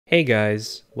Hey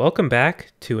guys, welcome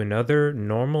back to another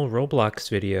normal Roblox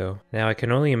video. Now I can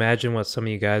only imagine what some of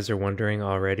you guys are wondering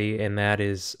already, and that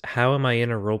is, how am I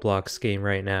in a Roblox game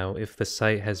right now if the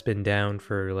site has been down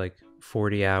for like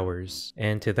 40 hours?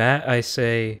 And to that I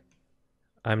say,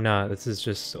 I'm not. This is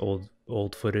just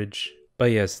old footage.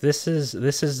 But yes, this is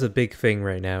the big thing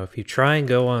right now. If you try and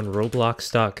go on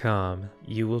roblox.com,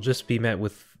 you will just be met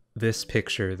with this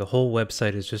picture. The whole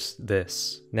website is just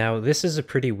this. Now, this is a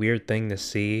pretty weird thing to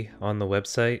see on the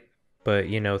website, but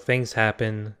you know, things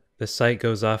happen. The site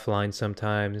goes offline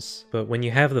sometimes, but when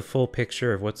you have the full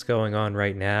picture of what's going on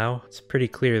right now, it's pretty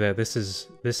clear that this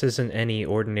isn't any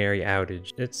ordinary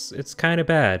outage. It's kind of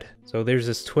bad. So there's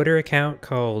this Twitter account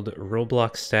called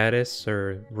Roblox Status,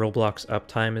 or Roblox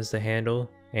Uptime is the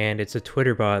handle. And it's a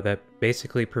Twitter bot that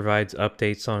basically provides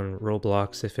updates on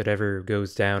Roblox if it ever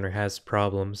goes down or has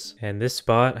problems. And this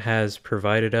bot has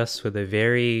provided us with a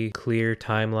very clear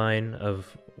timeline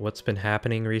of what's been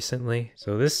happening recently.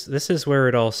 So this is where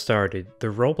it all started. The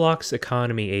Roblox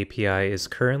Economy API is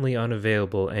currently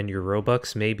unavailable and your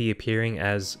Robux may be appearing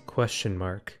as ?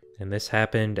 And this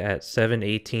happened at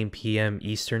 7:18 p.m.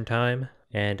 Eastern Time.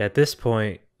 And at this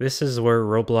point, this is where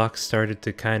Roblox started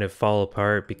to kind of fall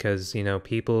apart because, you know,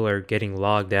 people are getting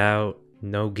logged out,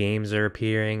 no games are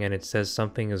appearing, and it says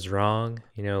something is wrong.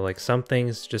 You know, like some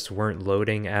things just weren't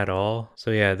loading at all. So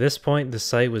yeah, at this point, the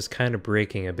site was kind of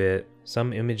breaking a bit.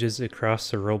 Some images across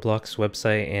the Roblox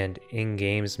website and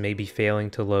in-games may be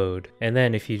failing to load. And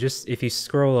then if you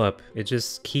scroll up, it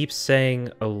just keeps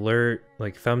saying alert,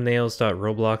 like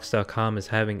thumbnails.roblox.com is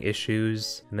having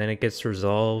issues, and then it gets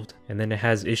resolved, and then it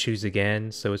has issues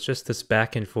again. So it's just this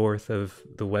back and forth of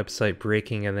the website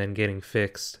breaking and then getting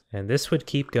fixed. And this would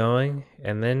keep going,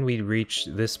 and then we'd reach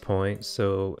this point.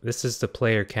 So this is the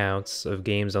player counts of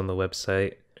games on the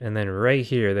website. And then right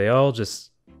here, they all just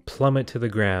plummet to the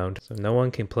ground, so no one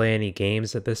can play any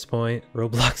games at this point.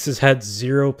 Roblox has had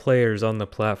 0 players on the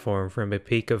platform from a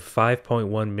peak of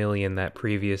 5.1 million that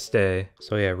previous day.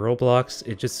 So yeah, Roblox,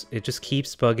 it just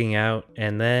keeps bugging out,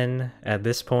 and then at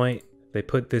this point they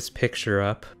put this picture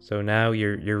up. So now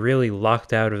you're really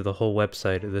locked out of the whole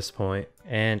website at this point.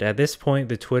 And at this point,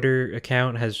 the Twitter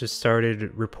account has just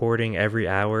started reporting every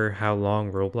hour how long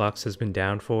Roblox has been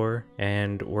down for.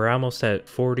 And we're almost at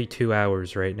 42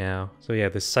 hours right now. So yeah,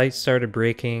 the site started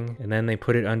breaking, and then they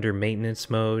put it under maintenance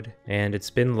mode. And it's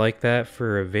been like that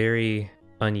for a very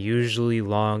unusually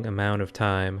long amount of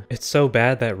time. It's so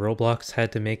bad that Roblox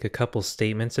had to make a couple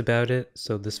statements about it.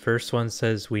 So this first one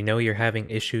says, "We know you're having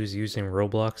issues using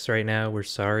Roblox right now. We're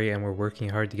sorry and we're working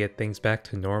hard to get things back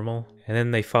to normal." And then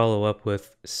they follow up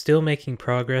with, "Still making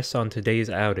progress on today's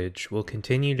outage. We'll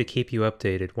continue to keep you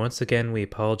updated. Once again, we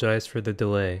apologize for the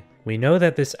delay. We know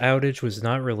that this outage was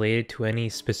not related to any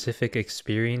specific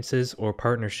experiences or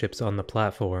partnerships on the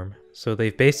platform." So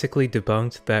they've basically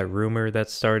debunked that rumor that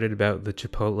started about the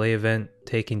Chipotle event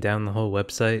taking down the whole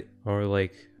website, or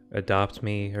like Adopt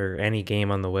Me, or any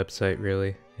game on the website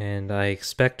really. And I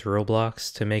expect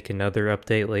Roblox to make another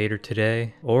update later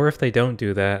today. Or if they don't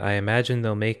do that, I imagine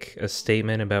they'll make a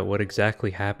statement about what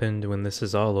exactly happened when this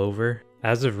is all over.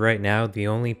 As of right now, the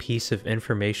only piece of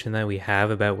information that we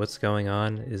have about what's going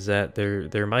on is that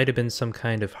there might have been some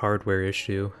kind of hardware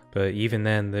issue, but even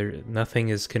then, nothing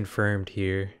is confirmed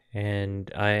here. And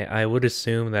I would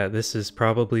assume that this is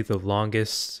probably the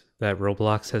longest that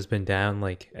Roblox has been down,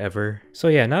 like, ever. So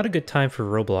yeah, not a good time for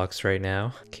Roblox right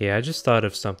now. Okay, I just thought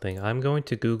of something. I'm going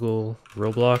to Google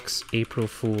Roblox April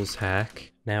Fool's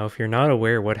hack. Now, if you're not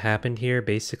aware what happened here,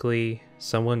 basically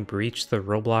someone breached the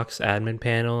Roblox admin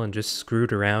panel and just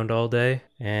screwed around all day.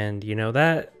 And you know,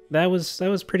 that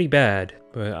was pretty bad.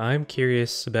 But I'm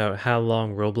curious about how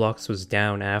long Roblox was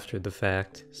down after the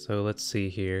fact. So let's see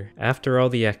here. After all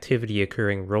the activity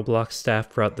occurring, Roblox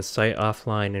staff brought the site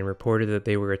offline and reported that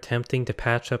they were attempting to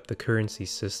patch up the currency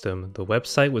system. The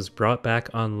website was brought back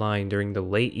online during the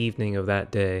late evening of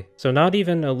that day. So not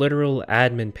even a literal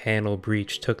admin panel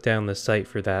breach took down the site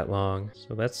for that long.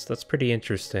 So that's pretty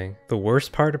interesting. The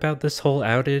worst part about this whole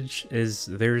outage is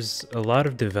there's a lot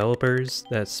of developers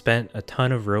that spent a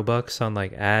ton of Robux on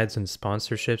like ads and sponsorships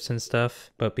and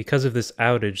stuff, but because of this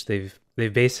outage,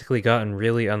 they've basically gotten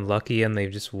really unlucky and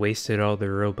they've just wasted all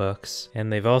their Robux.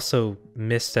 And they've also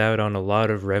missed out on a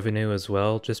lot of revenue as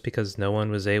well, just because no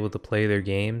one was able to play their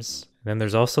games. And then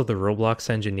there's also the Roblox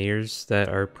engineers that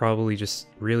are probably just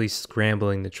really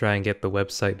scrambling to try and get the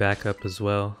website back up as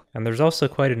well. And there's also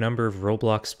quite a number of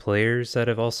Roblox players that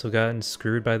have also gotten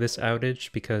screwed by this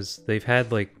outage because they've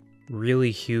had like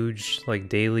really huge like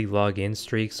daily login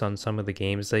streaks on some of the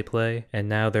games they play, and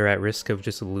now they're at risk of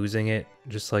just losing it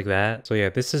just like that. So yeah,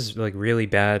 this is like really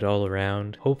bad all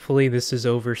around. Hopefully this is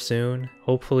over soon.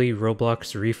 Hopefully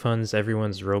Roblox refunds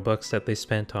everyone's Robux that they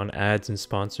spent on ads and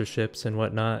sponsorships and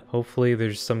whatnot. Hopefully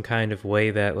there's some kind of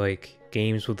way that like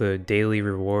games with a daily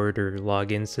reward or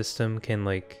login system can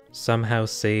like somehow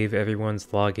save everyone's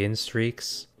login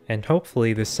streaks. And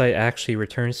hopefully the site actually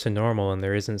returns to normal and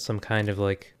there isn't some kind of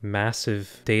like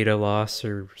massive data loss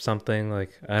or something.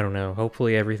 Like, I don't know.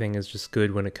 Hopefully everything is just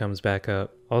good when it comes back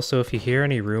up. Also, if you hear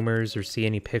any rumors or see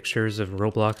any pictures of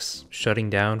Roblox shutting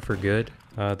down for good,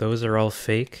 those are all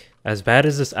fake. As bad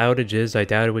as this outage is, I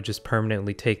doubt it would just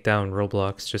permanently take down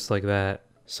Roblox just like that.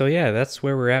 So yeah, that's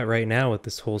where we're at right now with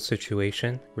this whole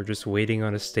situation. We're just waiting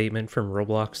on a statement from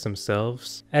Roblox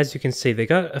themselves. As you can see, they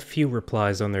got a few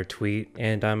replies on their tweet,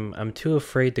 and I'm too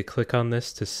afraid to click on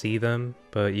this to see them,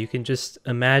 but you can just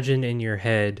imagine in your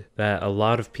head that a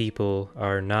lot of people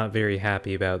are not very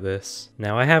happy about this.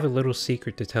 Now, I have a little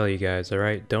secret to tell you guys,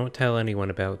 alright? Don't tell anyone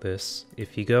about this.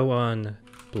 If you go on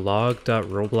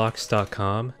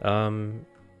blog.roblox.com,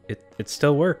 it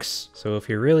still works. So if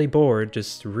you're really bored,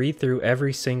 just read through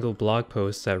every single blog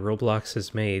post that Roblox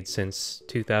has made since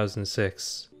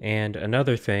 2006. And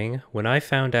another thing, when I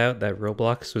found out that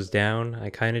Roblox was down, I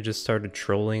kind of just started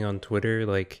trolling on Twitter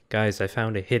like, guys, I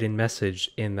found a hidden message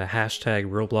in the hashtag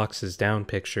Roblox is down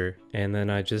picture. And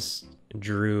then I just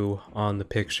drew on the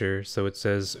picture, so it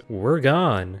says, we're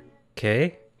gone,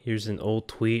 okay? Here's an old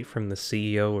tweet from the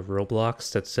CEO of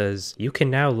Roblox that says, you can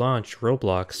now launch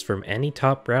Roblox from any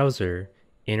top browser,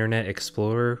 Internet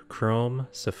Explorer, Chrome,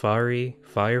 Safari,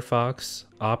 Firefox,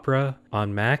 Opera,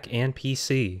 on Mac and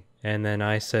PC. And then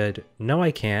I said, no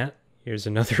I can't. Here's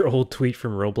another old tweet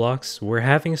from Roblox, we're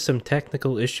having some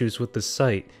technical issues with the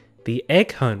site. The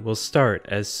egg hunt will start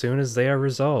as soon as they are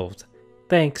resolved.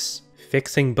 Thanks.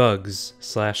 Fixing bugs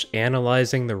 /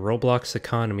 analyzing the Roblox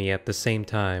economy at the same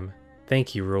time.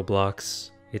 Thank you, Roblox.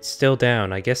 It's still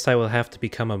down. I guess I will have to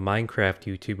become a Minecraft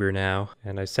YouTuber now.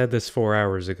 And I said this 4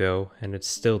 hours ago, and it's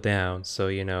still down. So,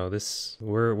 you know,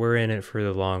 we're in it for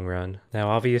the long run. Now,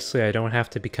 obviously, I don't have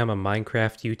to become a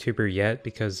Minecraft YouTuber yet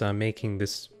because I'm making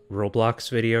this Roblox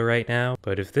video right now.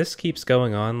 But if this keeps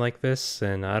going on like this,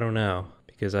 then I don't know.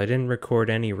 Because I didn't record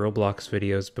any Roblox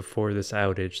videos before this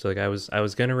outage. Like I was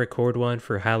gonna record one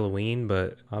for Halloween,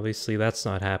 but obviously that's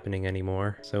not happening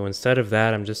anymore. So instead of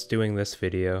that, I'm just doing this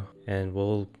video, and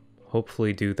we'll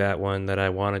hopefully do that one that I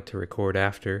wanted to record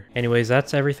after. Anyways,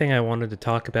 that's everything I wanted to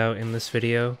talk about in this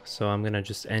video, so I'm gonna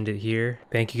just end it here.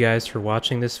 Thank you guys for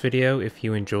watching this video. If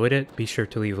you enjoyed it, be sure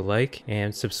to leave a like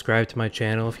and subscribe to my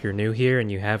channel if you're new here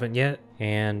and you haven't yet.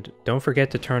 And don't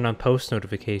forget to turn on post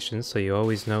notifications so you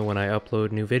always know when I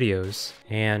upload new videos.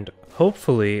 And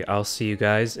hopefully I'll see you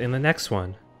guys in the next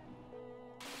one.